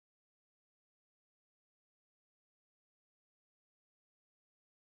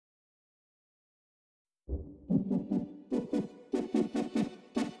Welcome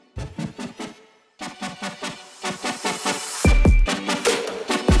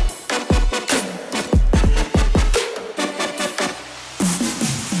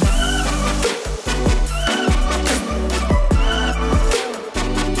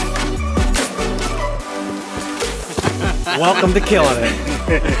to killing it.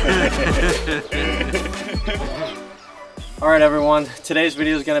 All right, everyone. Today's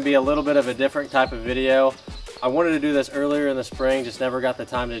video is going to be a little bit of a different type of video. I wanted to do this earlier in the spring, just never got the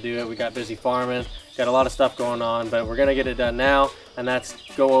time to do it. We got busy farming, got a lot of stuff going on, but we're going to get it done now, and that's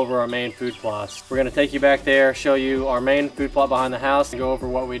go over our main food plots. We're going to take you back there, show you our main food plot behind the house, and go over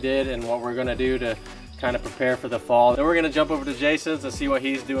what we did and what we're going to do to kind of prepare for the fall. Then we're going to jump over to Jason's and see what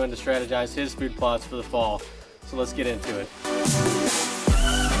he's doing to strategize his food plots for the fall. So let's get into it.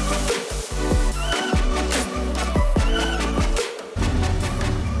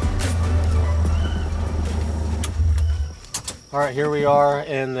 All right, here we are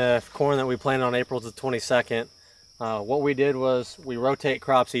in the corn that we planted on April the 22nd. What we did was we rotate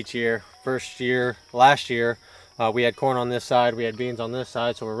crops each year. Last year, we had corn on this side, we had beans on this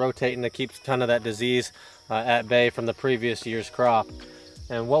side, so we're rotating to keep kind of that disease at bay from the previous year's crop.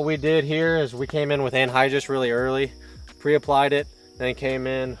 And what we did here is we came in with anhydrous really early, pre-applied it, then came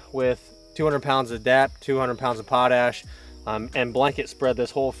in with 200 pounds of DAP, 200 pounds of potash, and blanket spread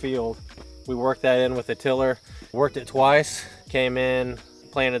this whole field. We worked that in with a tiller, worked it twice, came in,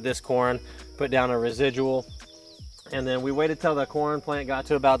 planted this corn, put down a residual, and then we waited till the corn plant got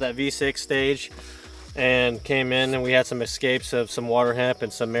to about that V6 stage and came in, and we had some escapes of some water hemp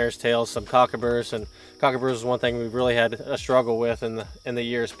and some mare's tails, some cockaburs. And cockaburs is one thing we've really had a struggle with in the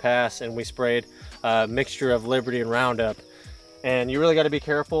years past, and we sprayed a mixture of Liberty and Roundup. And you really got to be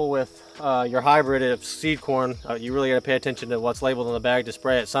careful with your hybrid of seed corn. You really got to pay attention to what's labeled on the bag to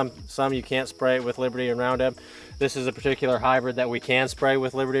spray it. Some you can't spray it with Liberty and Roundup. This is a particular hybrid that we can spray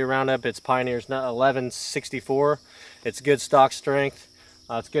with Liberty and Roundup. It's Pioneer's 1164. It's good stock strength.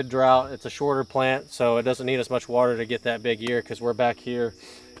 It's good drought. It's a shorter plant, so it doesn't need as much water to get that big year, because we're back here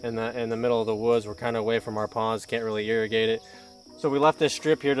in the middle of the woods. We're kind of away from our ponds, can't really irrigate it. So we left this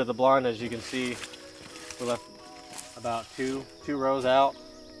strip here to the blind. As you can see, we left about two rows out,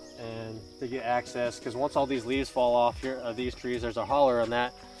 and to get access, because once all these leaves fall off here of these trees, there's a holler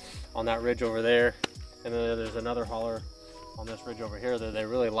on that ridge over there, and then there's another holler on this ridge over here that they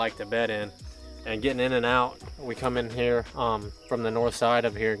really like to bed in. And getting in and out, we come in here from the north side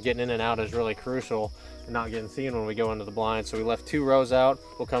of here, getting in and out is really crucial and not getting seen when we go into the blind. So we left 2 rows out.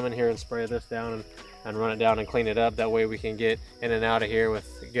 We'll come in here and spray this down and run it down and clean it up. That way we can get in and out of here with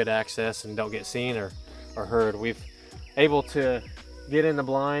good access and don't get seen or heard. We've able to get in the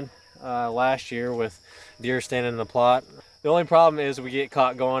blind last year with deer standing in the plot. The only problem is we get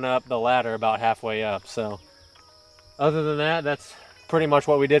caught going up the ladder about halfway up. So other than that, that's pretty much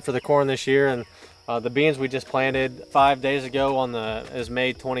what we did for the corn this year. And the beans we just planted 5 days ago is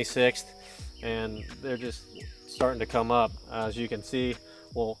May 26th, and they're just starting to come up. As you can see,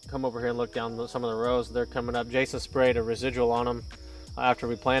 we'll come over here and look down some of the rows. They're coming up. Jason sprayed a residual on them after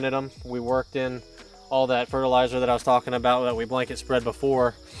we planted them. We worked in all that fertilizer that I was talking about that we blanket spread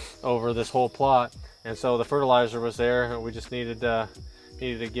before over this whole plot, and so the fertilizer was there, and we just needed to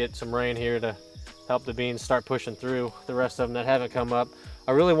get some rain here to help the beans start pushing through. The rest of them that haven't come up,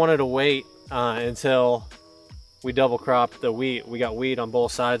 I really wanted to wait until we double cropped the wheat. We got wheat on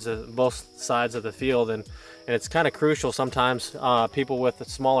both sides of the field, and it's kind of crucial sometimes. People with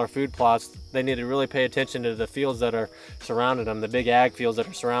smaller food plots, they need to really pay attention to the fields that are surrounding them, the big ag fields that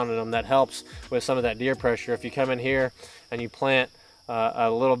are surrounding them. That helps with some of that deer pressure. If you come in here and you plant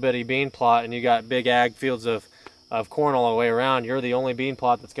a little bitty bean plot and you got big ag fields of corn all the way around, you're the only bean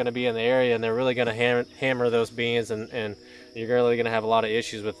plot that's going to be in the area, and they're really going to hammer those beans, and you're really going to have a lot of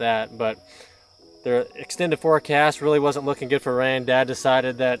issues with that. But the extended forecast really wasn't looking good for rain. Dad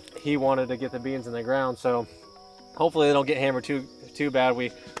decided that he wanted to get the beans in the ground, so hopefully they don't get hammered too bad.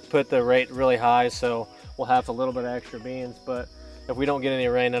 We put the rate really high, so we'll have a little bit of extra beans, but if we don't get any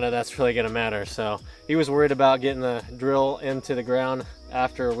rain, none of that's really going to matter. So he was worried about getting the drill into the ground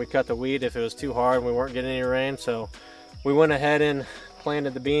after we cut the wheat if it was too hard and we weren't getting any rain. So we went ahead and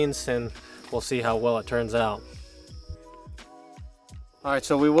planted the beans, and we'll see how well it turns out. All right,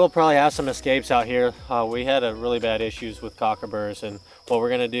 so we will probably have some escapes out here. We had a really bad issues with cockaburs, and what we're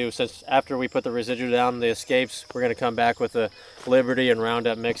gonna do, since after we put the residue down, the escapes, we're gonna come back with the Liberty and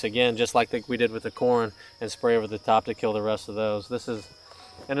Roundup mix again, just like we did with the corn, and spray over the top to kill the rest of those. This is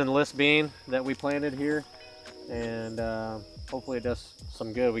an enlist bean that we planted here, and hopefully it does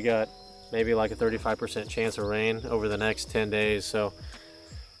some good. We got maybe like a 35% chance of rain over the next 10 days, so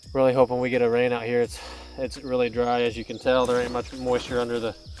Really hoping we get a rain out here. It's really dry, as you can tell. There ain't much moisture under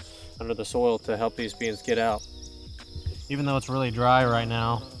the soil to help these beans get out. Even though it's really dry right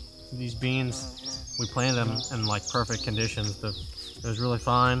now, these beans, we planted them in like perfect conditions. It was really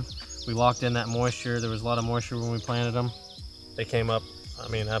fine. We locked in that moisture. There was a lot of moisture when we planted them. They came up, I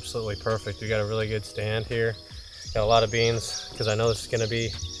mean, absolutely perfect. We got a really good stand here. Got a lot of beans, because I know this is going to be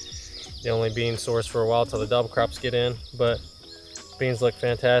the only bean source for a while till the double crops get in, but beans look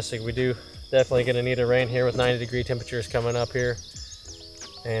fantastic. We do definitely going to need a rain here with 90-degree temperatures coming up here,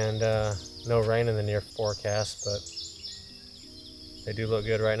 and no rain in the near forecast, but they do look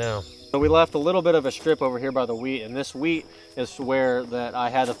good right now. So we left a little bit of a strip over here by the wheat, and this wheat is where that I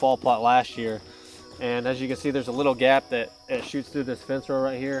had the fall plot last year. And as you can see, there's a little gap that it shoots through this fence row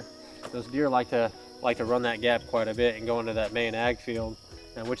right here. Those deer like to run that gap quite a bit and go into that main ag field,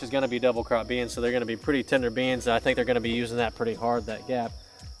 and which is going to be double crop beans, so they're going to be pretty tender beans. I think they're going to be using that pretty hard, that gap.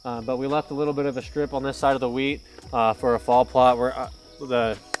 But we left a little bit of a strip on this side of the wheat for a fall plot.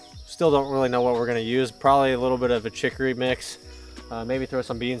 We're still don't really know what we're going to use. Probably a little bit of a chicory mix. Maybe throw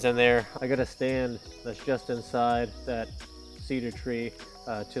some beans in there. I got a stand that's just inside that cedar tree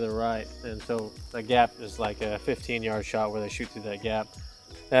to the right, and so the gap is like a 15-yard shot where they shoot through that gap.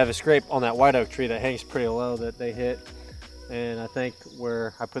 They have a scrape on that white oak tree that hangs pretty low that they hit, and I think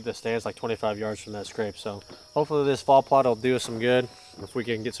where I put the stand is like 25 yards from that scrape. So hopefully this fall plot will do us some good if we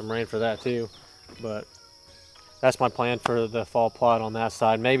can get some rain for that too. But that's my plan for the fall plot on that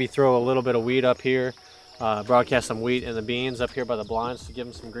side. Maybe throw a little bit of wheat up here. Broadcast some wheat and the beans up here by the blinds to give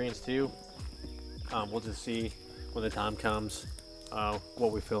them some greens too. We'll just see when the time comes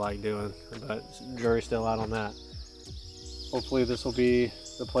what we feel like doing, but jury's still out on that. Hopefully this will be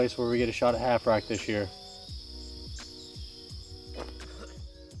the place where we get a shot at half rack this year.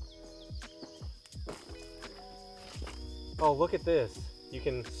 Oh, look at this. You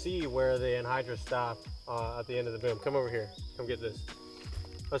can see where the anhydrous stop at the end of the boom. Come over here, come get this.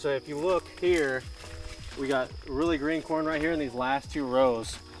 So if you look here, we got really green corn right here, and these last two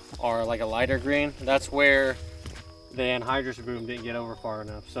rows are like a lighter green. That's where the anhydrous boom didn't get over far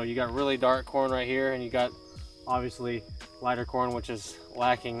enough. So you got really dark corn right here, and you got obviously lighter corn, which is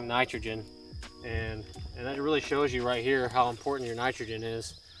lacking nitrogen. And that really shows you right here how important your nitrogen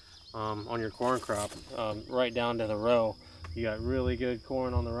is on your corn crop, right down to the row. You got really good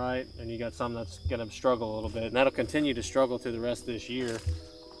corn on the right, and you got some that's gonna struggle a little bit, and that'll continue to struggle through the rest of this year.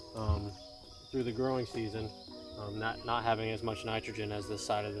 Through the growing season, not having as much nitrogen as this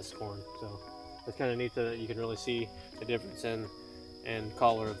side of this corn. So it's kind of neat that you can really see the difference in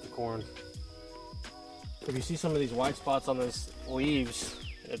color of the corn. If you see some of these white spots on these leaves,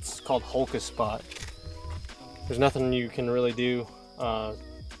 it's called Holcus spot. There's nothing you can really do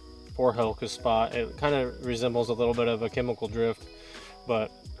for Holcus spot. It kind of resembles a little bit of a chemical drift,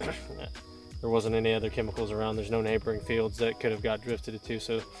 but there wasn't any other chemicals around. There's no neighboring fields that could have got drifted to,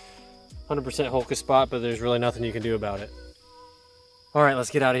 so 100% Holcus spot, but there's really nothing you can do about it. All right, let's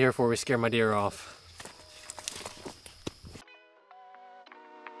get out of here before we scare my deer off.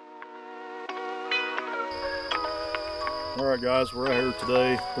 All right, guys, we're out here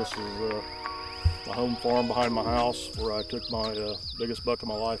today. This is my home farm behind my house where I took my biggest buck of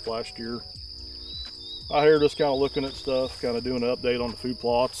my life last year. Out here just kind of looking at stuff, kind of doing an update on the food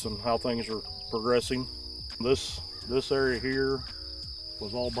plots and how things are progressing. This area here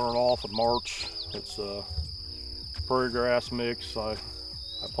was all burnt off in March. It's a prairie grass mix. I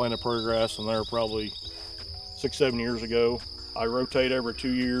planted prairie grass in there probably 6-7 years ago. I rotate every 2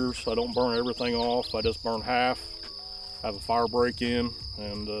 years. I don't burn everything off. I just burn half. I have a fire break in,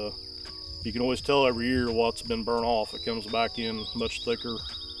 and you can always tell every year what's been burnt off. It comes back in much thicker,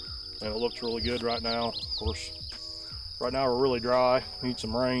 and it looks really good right now. Of course, right now we're really dry. Need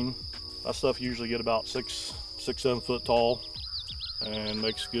some rain. That stuff usually get about 6-7 foot tall, and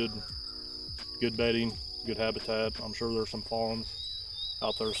makes good bedding, good habitat. I'm sure there's some fawns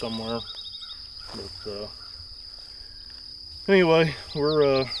out there somewhere, but anyway,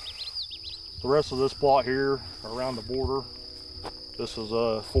 we're the rest of this plot here around the border. This is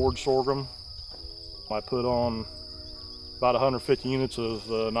forage sorghum. I put on about 150 units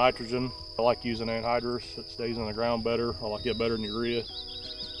of nitrogen. I like using anhydrous. It stays in the ground better. I like it better than urea.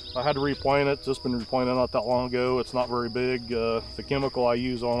 I had to replant it. Just been replanted not that long ago. It's not very big. The chemical I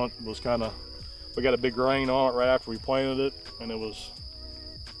use on it was we got a big rain on it right after we planted it, and it was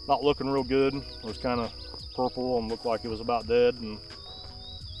not looking real good. It was kind of purple and looked like it was about dead. And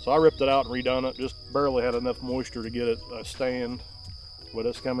so I ripped it out and redone it. Just barely had enough moisture to get it a stand, but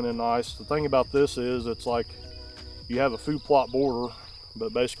it's coming in nice. The thing about this is it's like you have a food plot border,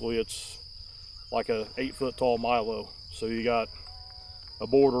 but basically it's like a 8 foot tall milo. So you got a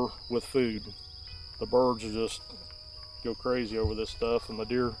border with food. The birds are just go crazy over this stuff, and the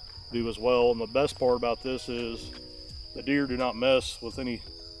deer do as well. And the best part about this is the deer do not mess with any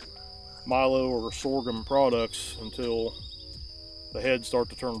milo or sorghum products until the heads start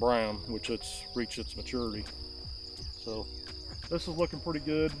to turn brown, which it's reached its maturity. So this is looking pretty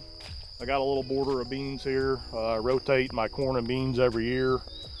good. I got a little border of beans here. I rotate my corn and beans every year,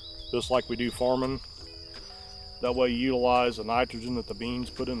 just like we do farming. That way you utilize the nitrogen that the beans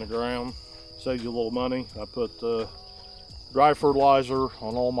put in the ground. Saves you a little money. I put dry fertilizer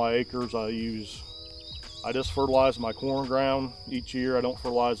on all my acres. I just fertilize my corn ground each year. I don't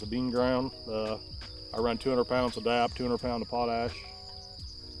fertilize the bean ground. I run 200 pounds of DAP, 200 pounds of potash,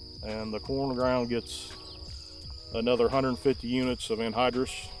 and the corn ground gets another 150 units of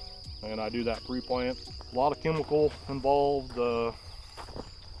anhydrous, and I do that pre-plant. A lot of chemical involved.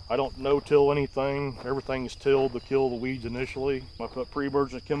 I don't no-till anything. Everything's tilled to kill the weeds initially. I put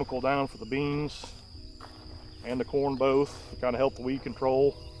pre-emergent chemical down for the beans and the corn both to kind of help the weed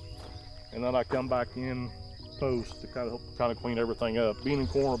control, and then I come back in post to kind of clean everything up. Bean and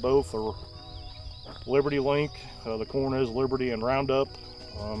corn both are Liberty Link. The corn is Liberty and Roundup.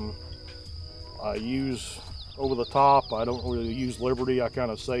 I use over the top. I don't really use Liberty. I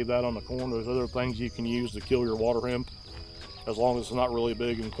kind of save that on the corn. There's other things you can use to kill your water hemp, as long as it's not really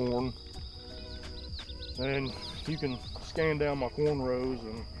big in corn. And you can scan down my corn rows,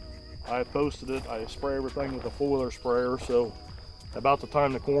 and I posted it. I spray everything with a foiler sprayer, so about the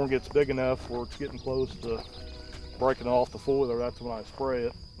time the corn gets big enough where it's getting close to breaking off the foiler, that's when I spray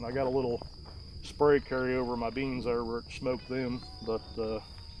it. And I got a little spray carry over my beans there where it smoked them, but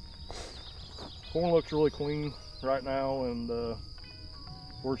corn looks really clean right now, and of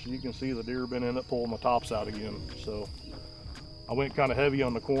course you can see the deer been in it pulling the tops out again. So I went kind of heavy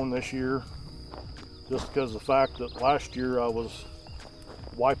on the corn this year, just because of the fact that last year I was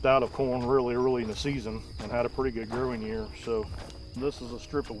wiped out of corn really early in the season and had a pretty good growing year. So this is a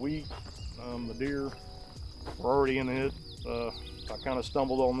strip of wheat. The deer were already in it. I kind of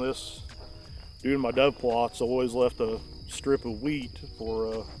stumbled on this doing my dove plots. I always left a strip of wheat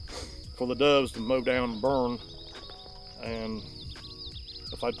for the doves to mow down and burn, and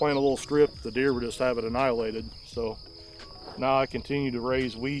if I plant a little strip, the deer would just have it annihilated. So now I continue to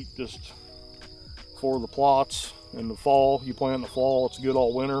raise wheat just for the plots. In the fall, you plant in the fall, it's good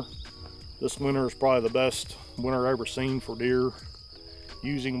all winter. This winter is probably the best winter I've ever seen for deer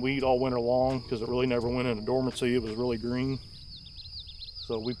using wheat all winter long, because it really never went into dormancy. It was really green.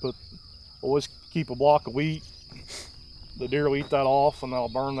 So we always keep a block of wheat. The deer will eat that off, and I'll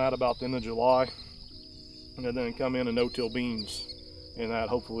burn that about the end of July, and then come in and no-till beans, and that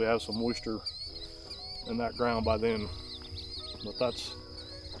hopefully have some moisture in that ground by then. But that's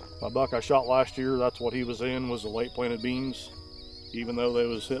my buck I shot last year. That's what he was in, was the late planted beans. Even though they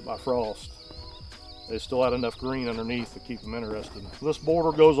was hit by frost, they still had enough green underneath to keep them interested. This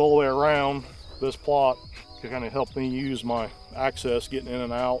border goes all the way around this plot to kind of help me use my access getting in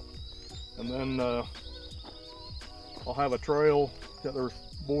and out. And then I'll have a trail, there's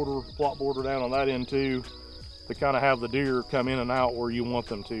plot border down on that end too, to kind of have the deer come in and out where you want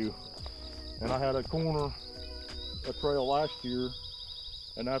them to. And I had a trail last year,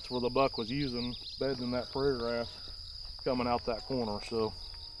 and that's where the buck was using, bedding that prairie grass coming out that corner. So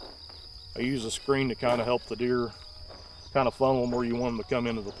I use a screen to kind of help the deer kind of funnel them where you want them to come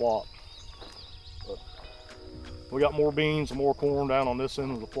into the plot. But we got more beans and more corn down on this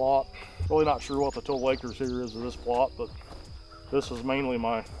end of the plot. Really not sure what the total acres here is of this plot, but this is mainly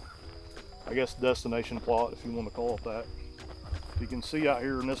my, I guess, destination plot, if you want to call it that. You can see out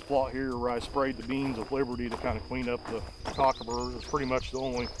here in this plot here where I sprayed the beans with Liberty to kind of clean up the cocklebur. It's pretty much the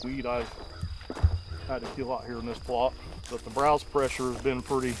only weed I've had to kill out here in this plot. But the browse pressure has been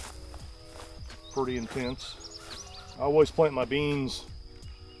pretty intense. I always plant my beans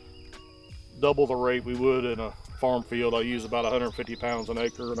double the rate we would in a farm field. I use about 150 pounds an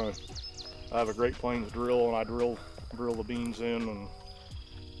acre, and I have a Great Plains drill, and I drill the beans in, and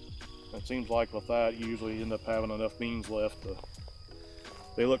it seems like with that you usually end up having enough beans left.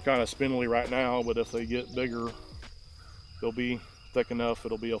 They look kind of spindly right now, but if they get bigger, they'll be thick enough,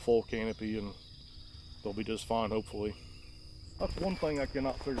 it'll be a full canopy, and they'll be just fine, hopefully. That's one thing I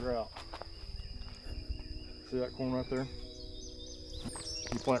cannot figure out. See that corn right there?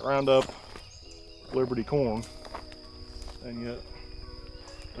 You plant Roundup Liberty corn, and yet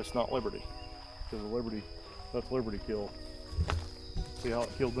it's not Liberty, because that's Liberty kill. See how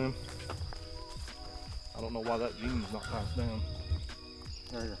it killed them? I don't know why that gene's not passed down.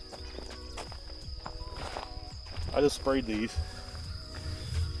 Right here. I just sprayed these.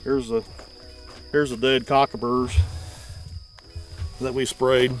 Here's a dead cockleburs. that we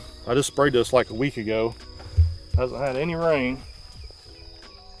sprayed. I just sprayed this like a week ago. Hasn't had any rain.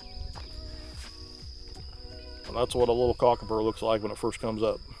 And that's what a little cockapoo looks like when it first comes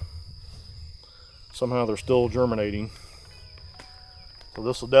up. Somehow they're still germinating. So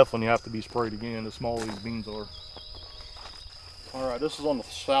this will definitely have to be sprayed again, as small as these beans are. Alright, this is on the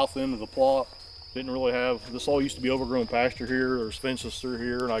south end of the plot. Didn't really have, this all used to be overgrown pasture here. There's fences through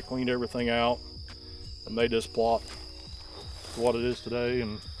here, and I cleaned everything out and made this plot what it is today,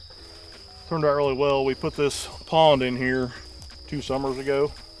 and turned out really well. We put this pond in here 2 summers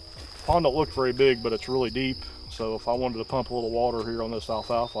ago. Pond don't look very big, but it's really deep, so if I wanted to pump a little water here on this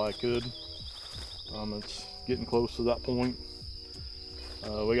alfalfa, I could. It's getting close to that point.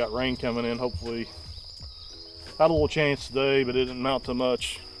 We got rain coming in, hopefully. Had a little chance today, but it didn't amount to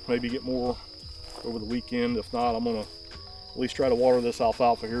much. Maybe get more over the weekend. If not, I'm gonna at least try to water this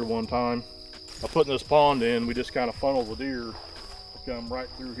alfalfa here one time. By putting this pond in, we just kind of funnel the deer to come right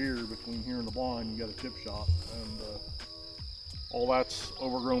through here. Between here and the blind, you got a chip shot, and all that's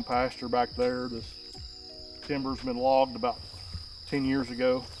overgrown pasture back there. This timber's been logged about 10 years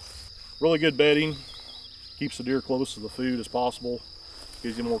ago. Really good bedding, keeps the deer close to the food as possible,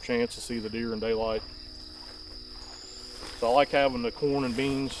 gives you more chance to see the deer in daylight. So I like having the corn and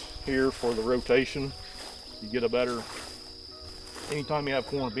beans here for the rotation. You get a better, anytime you have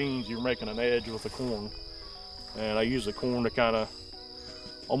corn and beans, you're making an edge with the corn. And I use the corn to kind of,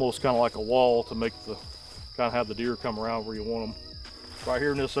 almost kind of like a wall to make the, kind of have the deer come around where you want them. Right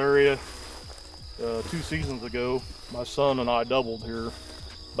here in this area, 2 seasons ago, my son and I doubled here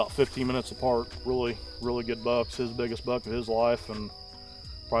about 15 minutes apart. Really good bucks. His biggest buck of his life, and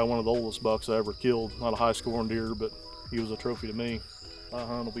probably one of the oldest bucks I ever killed. Not a high scoring deer, but he was a trophy to me. That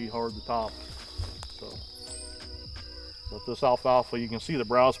hunt will be hard to top. So, but this alfalfa, you can see the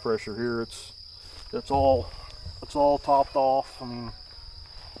browse pressure here. It's all topped off. I mean,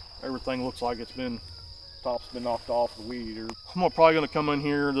 everything looks like it's been, top's been knocked off the weed eater. I'm probably gonna come in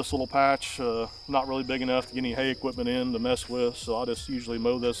here, this little patch, not really big enough to get any hay equipment in to mess with, so I just usually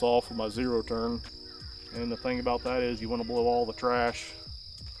mow this off with my 0 turn. And the thing about that is you want to blow all the trash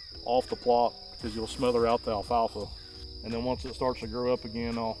off the plot, because you'll smother out the alfalfa. And then once it starts to grow up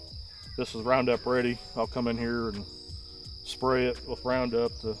again, this is Roundup ready. I'll come in here and spray it with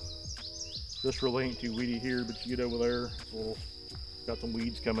Roundup. This really ain't too weedy here, but you get over there, it's got some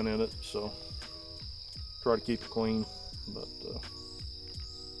weeds coming in it, so try to keep it clean. But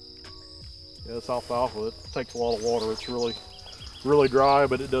yeah, this alfalfa, it takes a lot of water. It's really dry,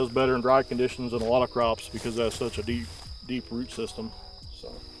 but it does better in dry conditions than a lot of crops because it has such a deep root system.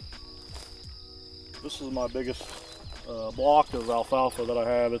 So this is my biggest block of alfalfa that I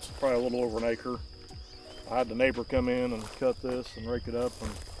have. It's probably a little over an acre. I had the neighbor come in and cut this and rake it up,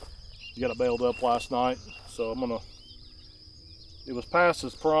 and he got it baled up last night. So it was past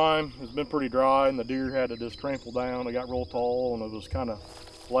its prime. It's been pretty dry, and the deer had to just trample down. It got real tall, and it was kind of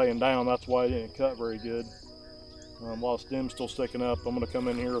laying down. That's why it didn't cut very good. While the stem's still sticking up, I'm going to come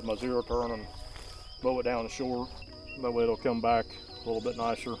in here with my 0 turn and mow it down short. That way it'll come back a little bit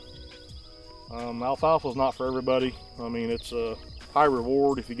nicer. Alfalfa's not for everybody. I mean, it's a high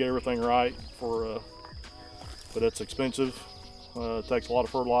reward if you get everything right, but it's expensive. It takes a lot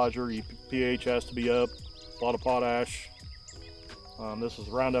of fertilizer. Your pH has to be up, a lot of potash. This is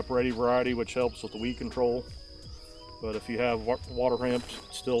Roundup Ready variety, which helps with the weed control. But if you have water hemp,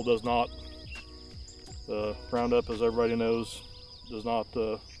 it still does not. Roundup, as everybody knows, does not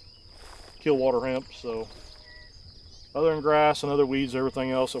kill water hemp. So other than grass and other weeds,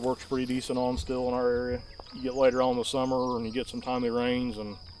 everything else it works pretty decent on still in our area. You get later on in the summer and you get some timely rains,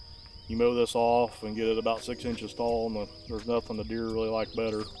 and you mow this off and get it about 6 inches tall, and there's nothing the deer really like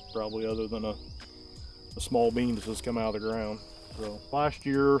better, probably, other than a small bean that's just come out of the ground. So last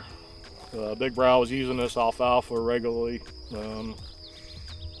year, Big Brow was using this alfalfa regularly, and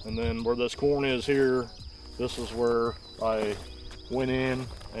then where this corn is here, this is where I went in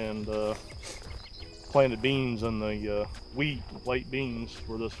and planted beans in the wheat, late beans,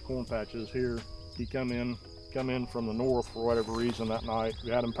 where this corn patch is here. He come in from the north for whatever reason that night.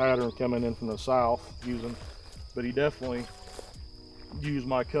 We had him pattern coming in from the south but he definitely used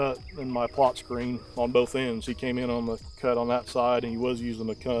my cut and my plot screen on both ends. He came in on the cut on that side, and he was using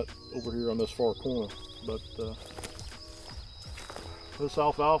the cut over here on this far corner. But this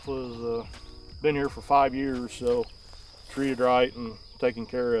alfalfa has been here for 5 years, so treated right and taken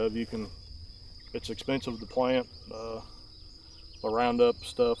care of. It's expensive to plant. The Roundup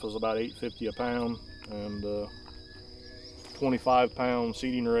stuff is about $8.50 a pound, and 25-pound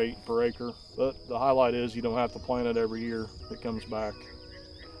seeding rate per acre. But the highlight is you don't have to plant it every year. It comes back,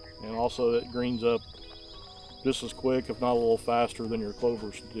 and also it greens up just as quick, if not a little faster than your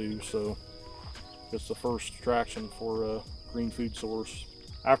clovers do. So it's the first attraction for a green food source.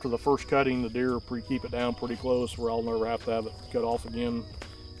 After the first cutting, the deer keep it down pretty close where I'll never have to have it cut off again.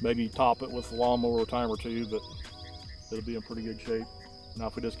 Maybe top it with the lawnmower a time or two, but it'll be in pretty good shape. Now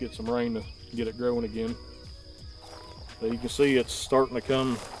if we just get some rain to get it growing again. But you can see it's starting to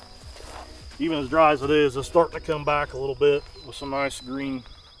come, even as dry as it is, it's starting to come back a little bit with some nice green,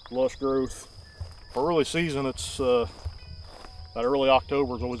 lush growth. For early season, it's that early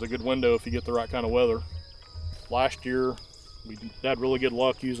October is always a good window if you get the right kind of weather. Last year, we had really good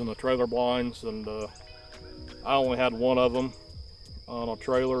luck using the trailer blinds, and I only had one of them on a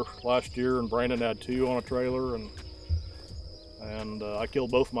trailer last year, and Brandon had two on a trailer, and I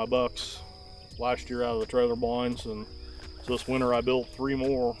killed both my bucks last year out of the trailer blinds. And so this winter I built 3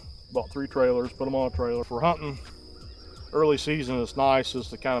 more, bought 3 trailers, put them on a trailer. For hunting early season, it's nice is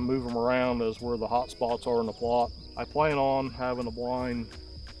to kind of move them around as where the hot spots are in the plot. I plan on having a blind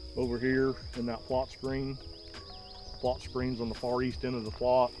over here in that plot screen. Plot screen's on the far east end of the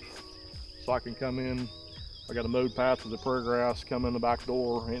plot, so I can come in. I got a mowed path with the prairie grass, come in the back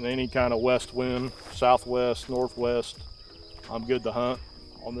door, and any kind of west wind, southwest, northwest, I'm good to hunt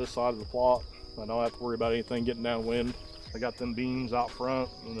on this side of the plot. I don't have to worry about anything getting downwind. I got them beans out front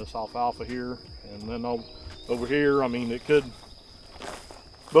and this alfalfa here, and then over here, I mean, it could,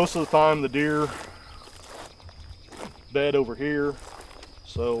 most of the time the deer bed over here,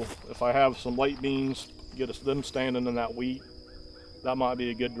 so if I have some late beans, get them standing in that wheat, that might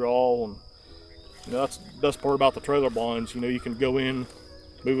be a good draw. And you know, that's the best part about the trailer blinds. You know, you can go in,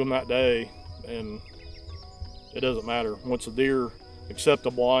 move them that day, and it doesn't matter. Once the deer accept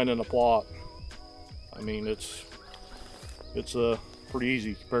a blind in a plot, I mean, it's pretty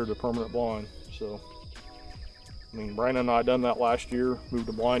easy compared to a permanent blind. So, I mean, Brandon and I done that last year, moved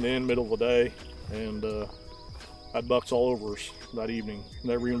a blind in middle of the day, and had bucks all over us that evening.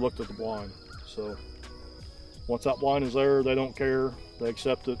 Never even looked at the blind. So once that blind is there, they don't care. They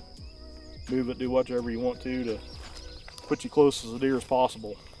accept it, move it, do whatever you want to put you close as the deer as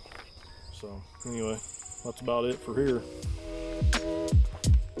possible. So anyway, that's about it for here.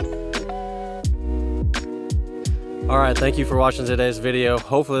 All right, thank you for watching today's video.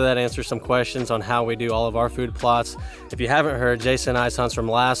 Hopefully that answers some questions on how we do all of our food plots. If you haven't heard, Jason and I's hunts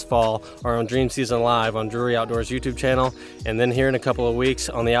from last fall are on Dream Season Live on Drury Outdoors YouTube channel, and then here in a couple of weeks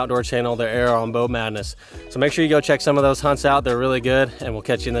on the Outdoor channel, they'll air on Bow Madness. So make sure you go check some of those hunts out. They're really good, and we'll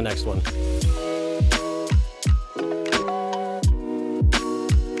catch you in the next one.